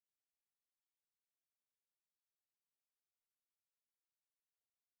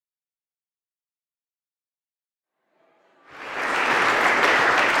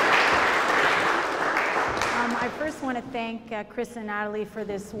want to thank Chris and Natalie for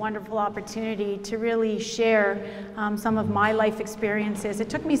this wonderful opportunity to really share some of my life experiences. It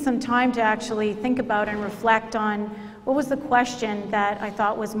took me some time to actually think about and reflect on what was the question that I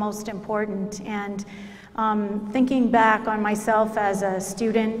thought was most important. And thinking back on myself as a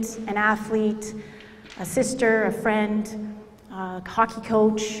student, an athlete, a sister, a friend, a hockey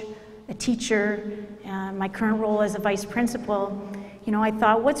coach, a teacher, my current role as a vice principal, you know, I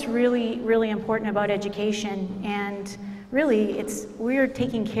thought, what's really, really important about education? And really, we're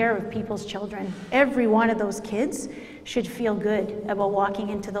taking care of people's children. Every one of those kids should feel good about walking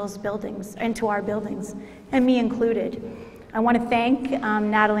into those buildings, into our buildings, and me included. I want to thank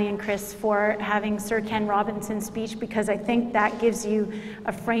Natalie and Chris for having Sir Ken Robinson's speech, because I think that gives you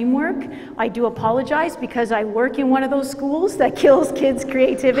a framework. I do apologize because I work in one of those schools that kills kids'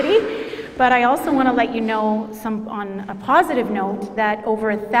 creativity. But I also want to let you know, on a positive note, that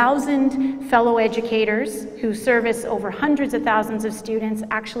over 1,000 fellow educators who service over hundreds of thousands of students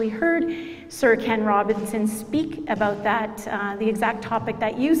actually heard Sir Ken Robinson speak about that, the exact topic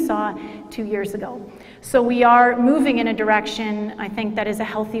that you saw 2 years ago. So we are moving in a direction, I think, that is a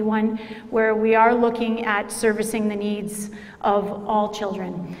healthy one, where we are looking at servicing the needs of all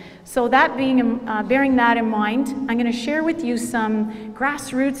children. So that bearing that in mind, I'm going to share with you some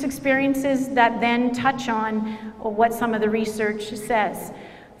grassroots experiences that then touch on what some of the research says.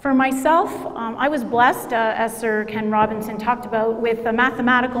 For myself, I was blessed, as Sir Ken Robinson talked about, with a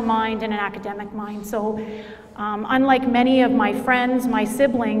mathematical mind and an academic mind. So unlike many of my friends, my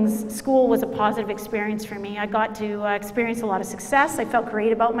siblings, school was a positive experience for me. I got to experience a lot of success. I felt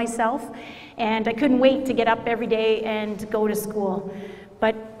great about myself, and I couldn't wait to get up every day and go to school.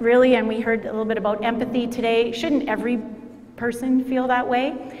 But really, and we heard a little bit about empathy today, shouldn't every person feel that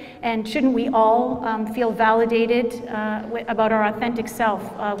way? And shouldn't we all feel validated about our authentic self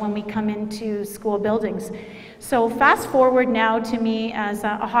when we come into school buildings? So fast forward now to me as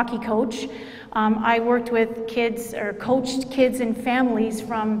a hockey coach. I worked with kids, or coached kids and families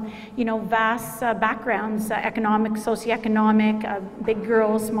from, you know, vast backgrounds, economic, socioeconomic, big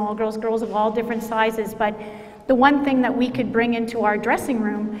girls, small girls, girls of all different sizes. But the one thing that we could bring into our dressing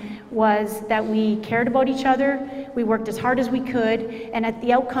room was that we cared about each other, we worked as hard as we could, and that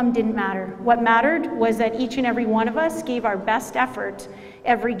the outcome didn't matter. What mattered was that each and every one of us gave our best effort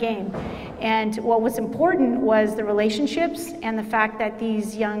every game. And what was important was the relationships and the fact that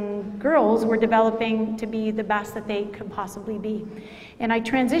these young girls were developing to be the best that they could possibly be. And I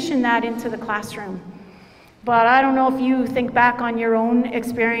transitioned that into the classroom. But I don't know if you think back on your own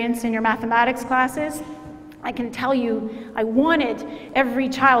experience in your mathematics classes. I can tell you, I wanted every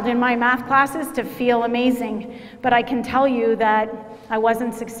child in my math classes to feel amazing, but I can tell you that I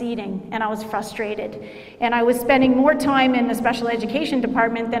wasn't succeeding, and I was frustrated. And I was spending more time in the special education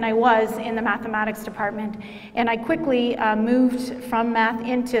department than I was in the mathematics department. And I quickly moved from math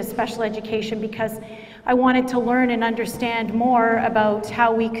into special education because I wanted to learn and understand more about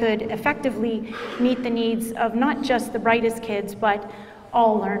how we could effectively meet the needs of not just the brightest kids, but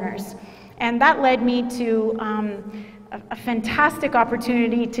all learners. And that led me to a fantastic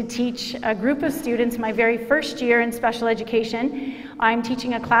opportunity to teach a group of students my very first year in special education. I'm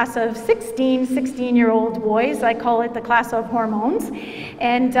teaching a class of 16-year-old boys. I call it the class of hormones.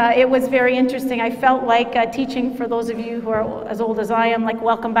 And it was very interesting. I felt like teaching, for those of you who are as old as I am, like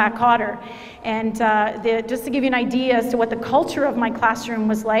Welcome Back Kotter. And just to give you an idea as to what the culture of my classroom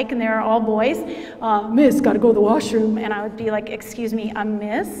was like, and they were all boys, Miss, gotta go to the washroom. And I would be like, excuse me,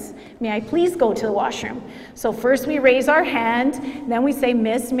 Miss, may I please go to the washroom? So first we raise our hand, then we say,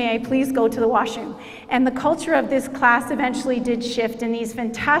 Miss, may I please go to the washroom? And the culture of this class eventually did shift, and these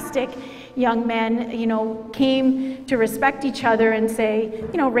fantastic young men, you know, came to respect each other and say,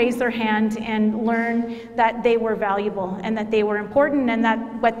 you know, raise their hand and learn that they were valuable and that they were important, and that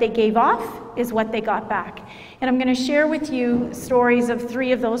what they gave off is what they got back. And I'm going to share with you stories of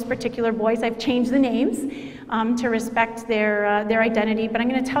 3 of those particular boys. I've changed the names to respect their identity, but I'm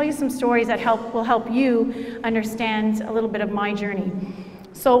going to tell you some stories that will help you understand a little bit of my journey.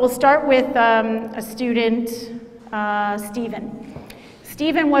 So we'll start with a student, Stephen.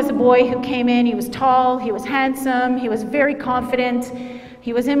 Stephen was a boy who came in. He was tall, he was handsome, he was very confident.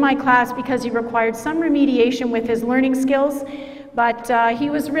 He was in my class because he required some remediation with his learning skills, but he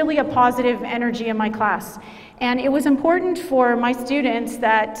was really a positive energy in my class. And it was important for my students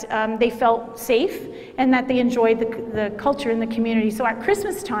that they felt safe and that they enjoyed the culture in the community. So at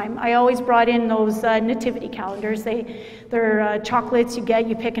Christmas time, I always brought in those nativity calendars. They're chocolates you get,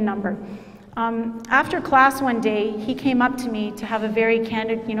 you pick a number. After class one day, he came up to me to have a very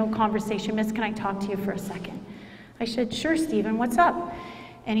candid, conversation. Miss, can I talk to you for a second? I said, sure, Stephen, what's up?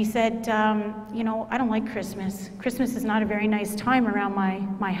 And he said, you know, I don't like Christmas. Christmas is not a very nice time around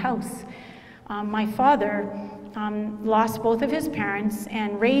my house. My father lost both of his parents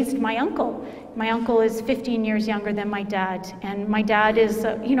and raised my uncle. My uncle is 15 years younger than my dad. And my dad is,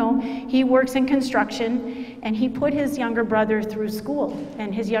 you know, he works in construction, and he put his younger brother through school.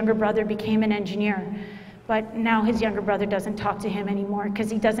 And his younger brother became an engineer. But now his younger brother doesn't talk to him anymore because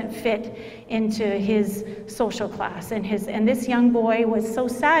he doesn't fit into his social class. And this young boy was so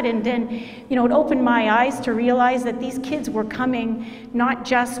saddened, and you know, it opened my eyes to realize that these kids were coming not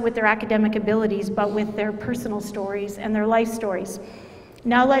just with their academic abilities, but with their personal stories and their life stories.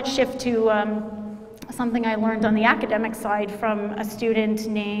 Now let's shift to something I learned on the academic side from a student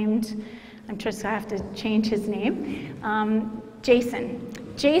named, I have to change his name, Jason.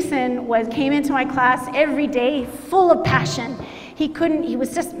 Jason came into my class every day full of passion. He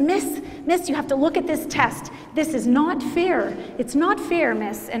was just, Miss, you have to look at this test. This is not fair. It's not fair,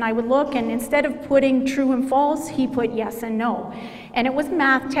 Miss. And I would look, and instead of putting true and false, he put yes and no. And it was a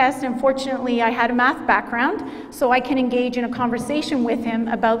math test, and fortunately I had a math background, so I can engage in a conversation with him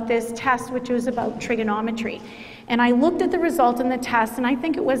about this test, which was about trigonometry. And I looked at the result in the test, and I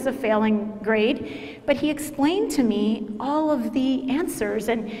think it was a failing grade, but he explained to me all of the answers,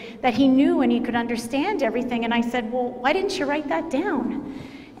 and that he knew and he could understand everything. And I said, well, why didn't you write that down?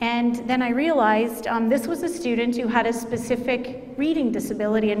 And then I realized this was a student who had a specific reading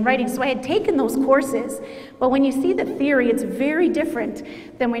disability and writing. So I had taken those courses, but when you see the theory, it's very different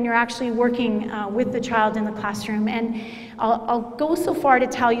than when you're actually working with the child in the classroom. And I'll go so far to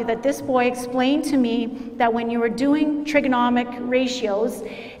tell you that this boy explained to me that when you were doing trigonomic ratios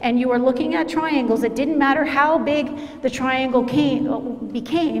and you were looking at triangles, it didn't matter how big the triangle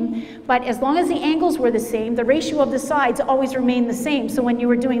became, but as long as the angles were the same, the ratio of the sides always remained the same. So when you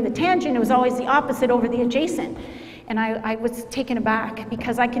were doing the tangent, it was always the opposite over the adjacent. And I was taken aback,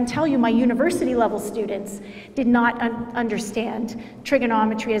 because I can tell you my university level students did not understand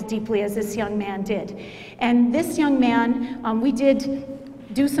trigonometry as deeply as this young man did. And this young man, we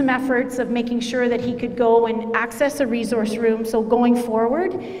did do some efforts of making sure that he could go and access a resource room. So going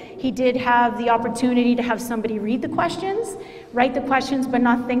forward, he did have the opportunity to have somebody read the questions, write the questions, but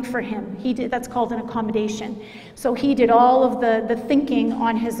not think for him. That's called an accommodation. So he did all of the thinking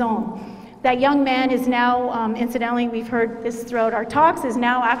on his own. That young man is now, incidentally, we've heard this throughout our talks, is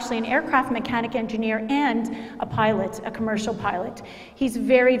now actually an aircraft mechanic engineer and a pilot, a commercial pilot. He's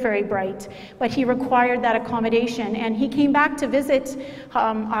very, very bright, but he required that accommodation. And he came back to visit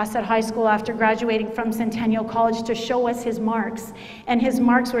us at high school after graduating from Centennial College to show us his marks. And his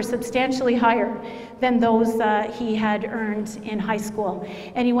marks were substantially higher than those he had earned in high school.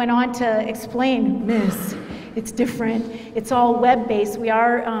 And he went on to explain, Miss, it's different. It's all web-based. We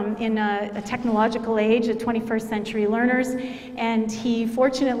are in a technological age, a 21st century learners, and he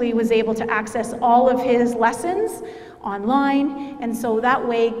fortunately was able to access all of his lessons online, and so that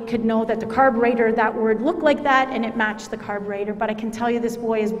way could know that the carburetor, that word looked like that, and it matched the carburetor. But I can tell you this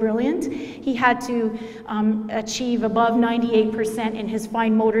boy is brilliant. He had to achieve above 98% in his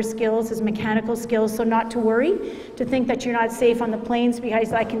fine motor skills, his mechanical skills, so not to worry, to think that you're not safe on the planes,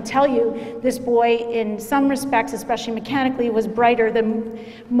 because I can tell you this boy, in some respects, especially mechanically, was brighter than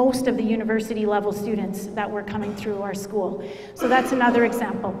most of the university level students that were coming through our school. So that's another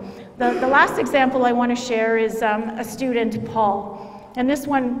example. The last example I want to share is a student, Paul, and this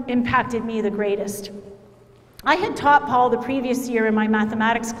one impacted me the greatest. I had taught Paul the previous year in my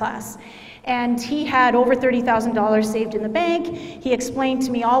mathematics class, and he had over $30,000 saved in the bank. He explained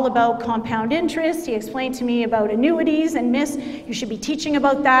to me all about compound interest. He explained to me about annuities, and Miss, you should be teaching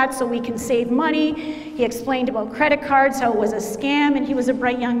about that so we can save money. He explained about credit cards, how it was a scam, and he was a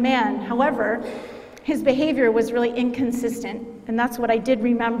bright young man. However, his behavior was really inconsistent, and that's what I did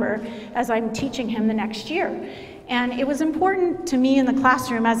remember as I'm teaching him the next year. And it was important to me in the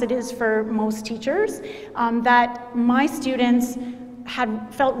classroom, as it is for most teachers, that my students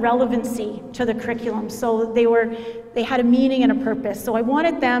felt relevancy to the curriculum. So they had a meaning and a purpose. So I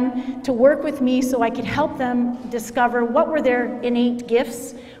wanted them to work with me so I could help them discover what were their innate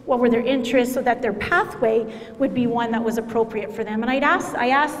gifts, what were their interests, so that their pathway would be one that was appropriate for them. And I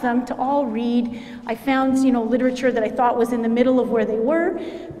asked them to all read. I found, literature that I thought was in the middle of where they were,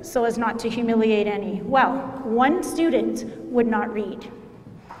 so as not to humiliate any. Well, one student would not read,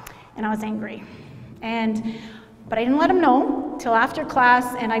 and I was angry. But I didn't let him know till after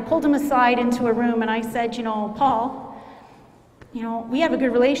class, and I pulled him aside into a room and I said, Paul, we have a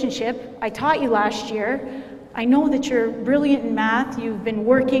good relationship. I taught you last year. I know that you're brilliant in math. You've been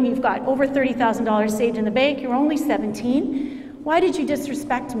working. You've got over $30,000 saved in the bank. You're only 17. Why did you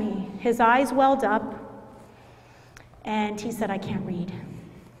disrespect me? His eyes welled up, and he said, I can't read.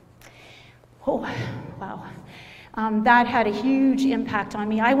 Oh, wow. That had a huge impact on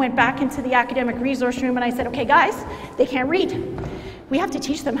me. I went back into the academic resource room and I said, okay guys, they can't read. We have to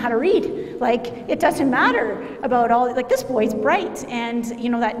teach them how to read. Like, it doesn't matter about all, like, this boy's bright. And, you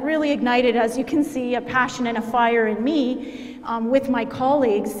know, that really ignited, as you can see, a passion and a fire in me with my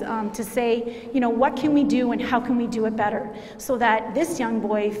colleagues to say, you know, what can we do and how can we do it better so that this young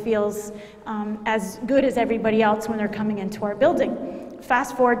boy feels as good as everybody else when they're coming into our building.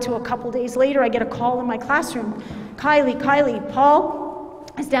 Fast forward to a couple days later, I get a call in my classroom. Kylie, Paul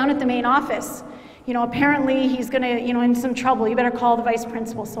is down at the main office. You know, apparently he's gonna, you know, in some trouble. You better call the vice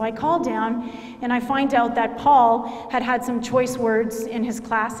principal. So I call down and I find out that Paul had some choice words in his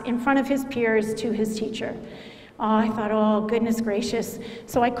class in front of his peers to his teacher. I thought, oh, goodness gracious.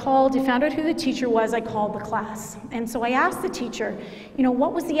 So I called, I found out who the teacher was, I called the class. And so I asked the teacher, you know,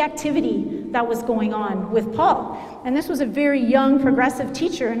 what was the activity that was going on with Paul? And this was a very young, progressive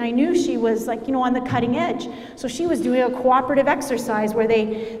teacher, and I knew she was, like, you know, on the cutting edge. So she was doing a cooperative exercise where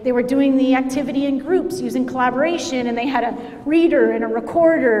they were doing the activity in groups using collaboration, and they had a reader and a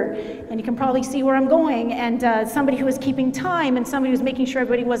recorder, and you can probably see where I'm going, and somebody who was keeping time, and somebody who was making sure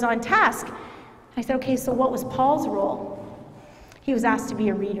everybody was on task. I said, okay, so what was Paul's role? He was asked to be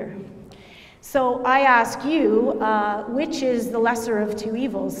a reader. So I ask you, which is the lesser of two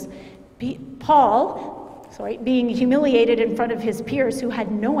evils? Paul, being humiliated in front of his peers who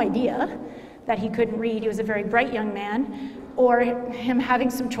had no idea that he couldn't read, he was a very bright young man, or him having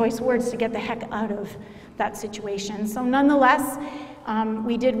some choice words to get the heck out of that situation. So nonetheless,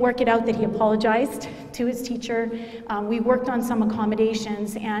 we did work it out that he apologized to his teacher. We worked on some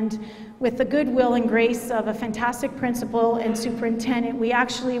accommodations, and with the goodwill and grace of a fantastic principal and superintendent, we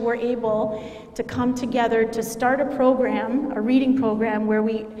actually were able to come together to start a program, a reading program, where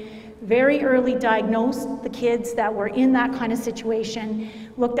we very early diagnosed the kids that were in that kind of situation,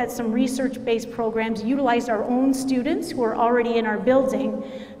 looked at some research-based programs, utilized our own students who are already in our building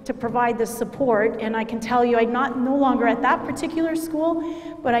to provide the support. And I can tell you, I'm no longer at that particular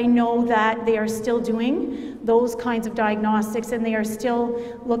school, but I know that they are still doing those kinds of diagnostics, and they are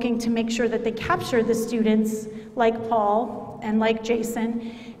still looking to make sure that they capture the students like Paul and like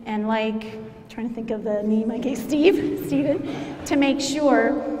Jason and like, I'm trying to think of the name I gave, Steven, to make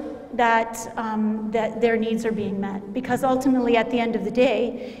sure that, that their needs are being met. Because ultimately, at the end of the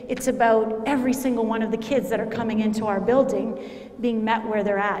day, it's about every single one of the kids that are coming into our building being met where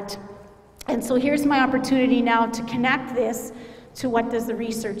they're at. And so here's my opportunity now to connect this to what does the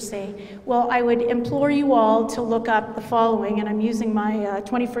research say. Well, I would implore you all to look up the following, and I'm using my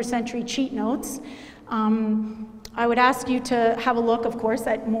 21st century cheat notes. I would ask you to have a look, of course,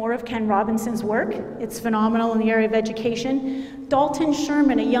 at more of Ken Robinson's work. It's phenomenal in the area of education. Dalton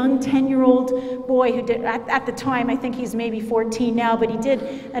Sherman, a young 10-year-old boy who did, at the time, I think he's maybe 14 now, but he did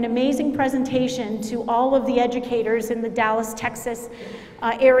an amazing presentation to all of the educators in the Dallas, Texas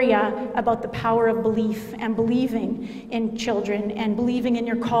area about the power of belief and believing in children and believing in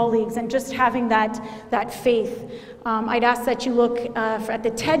your colleagues and just having that faith. I'd ask that you look at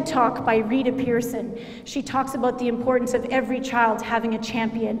the TED Talk by Rita Pearson. She talks about the importance of every child having a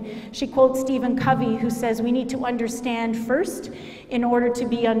champion. She quotes Stephen Covey, who says we need to understand first in order to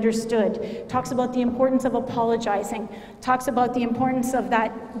be understood. Talks about the importance of apologizing. Talks about the importance of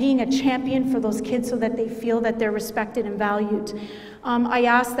that being a champion for those kids so that they feel that they're respected and valued. I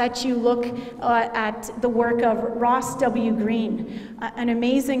ask that you look at the work of Ross W. Greene, an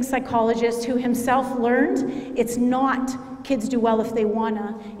amazing psychologist who himself learned it's not kids do well if they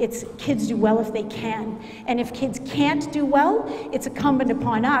wanna, it's kids do well if they can. And if kids can't do well, it's incumbent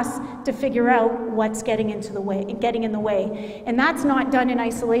upon us to figure out what's getting in the way. And that's not done in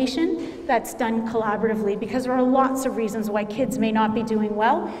isolation, that's done collaboratively, because there are lots of reasons why kids may not be doing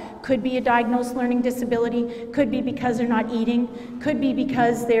well. Could be a diagnosed learning disability, could be because they're not eating, could be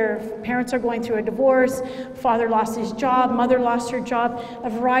because their parents are going through a divorce, father lost his job, mother lost her job, a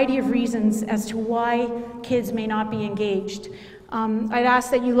variety of reasons as to why kids may not be engaged. I'd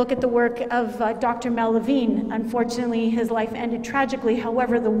ask that you look at the work of Dr. Mel Levine. Unfortunately, his life ended tragically.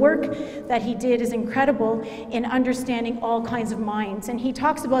 However, the work that he did is incredible in understanding all kinds of minds. And he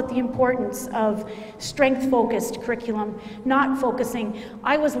talks about the importance of strength-focused curriculum, not focusing.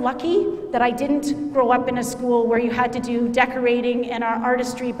 I was lucky that I didn't grow up in a school where you had to do decorating and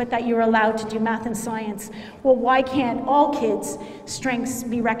artistry, but that you were allowed to do math and science. Well, why can't all kids' strengths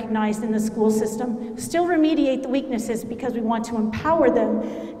be recognized in the school system? Still remediate the weaknesses, because we want to empower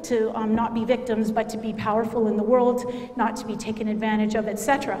them to not be victims, but to be powerful in the world, not to be taken advantage of,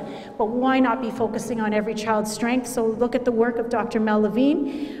 etc. But why not be focusing on every child's strength? So look at the work of Dr. Mel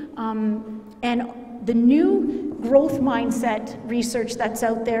Levine. And the new growth mindset research that's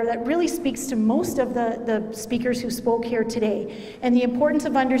out there that really speaks to most of the speakers who spoke here today, and the importance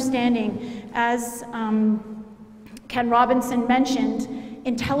of understanding, as Ken Robinson mentioned,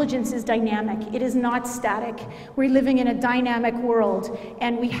 intelligence is dynamic. It is not static. We're living in a dynamic world,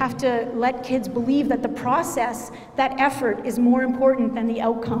 and we have to let kids believe that the process, that effort, is more important than the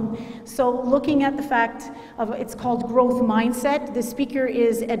outcome. So looking at the fact of, it's called growth mindset. The speaker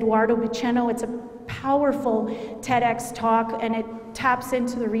is Eduardo Bucheno. It's a powerful TEDx talk, and it taps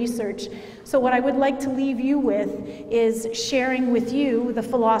into the research. So what I would like to leave you with is sharing with you the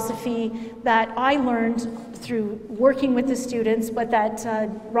philosophy that I learned through working with the students, but that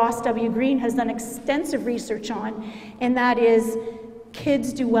Ross W. Green has done extensive research on, and that is,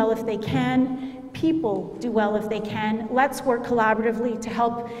 kids do well if they can, people do well if they can. Let's work collaboratively to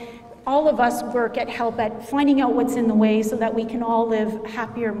help all of us help at finding out what's in the way so that we can all live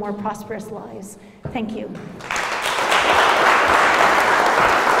happier, more prosperous lives. Thank you.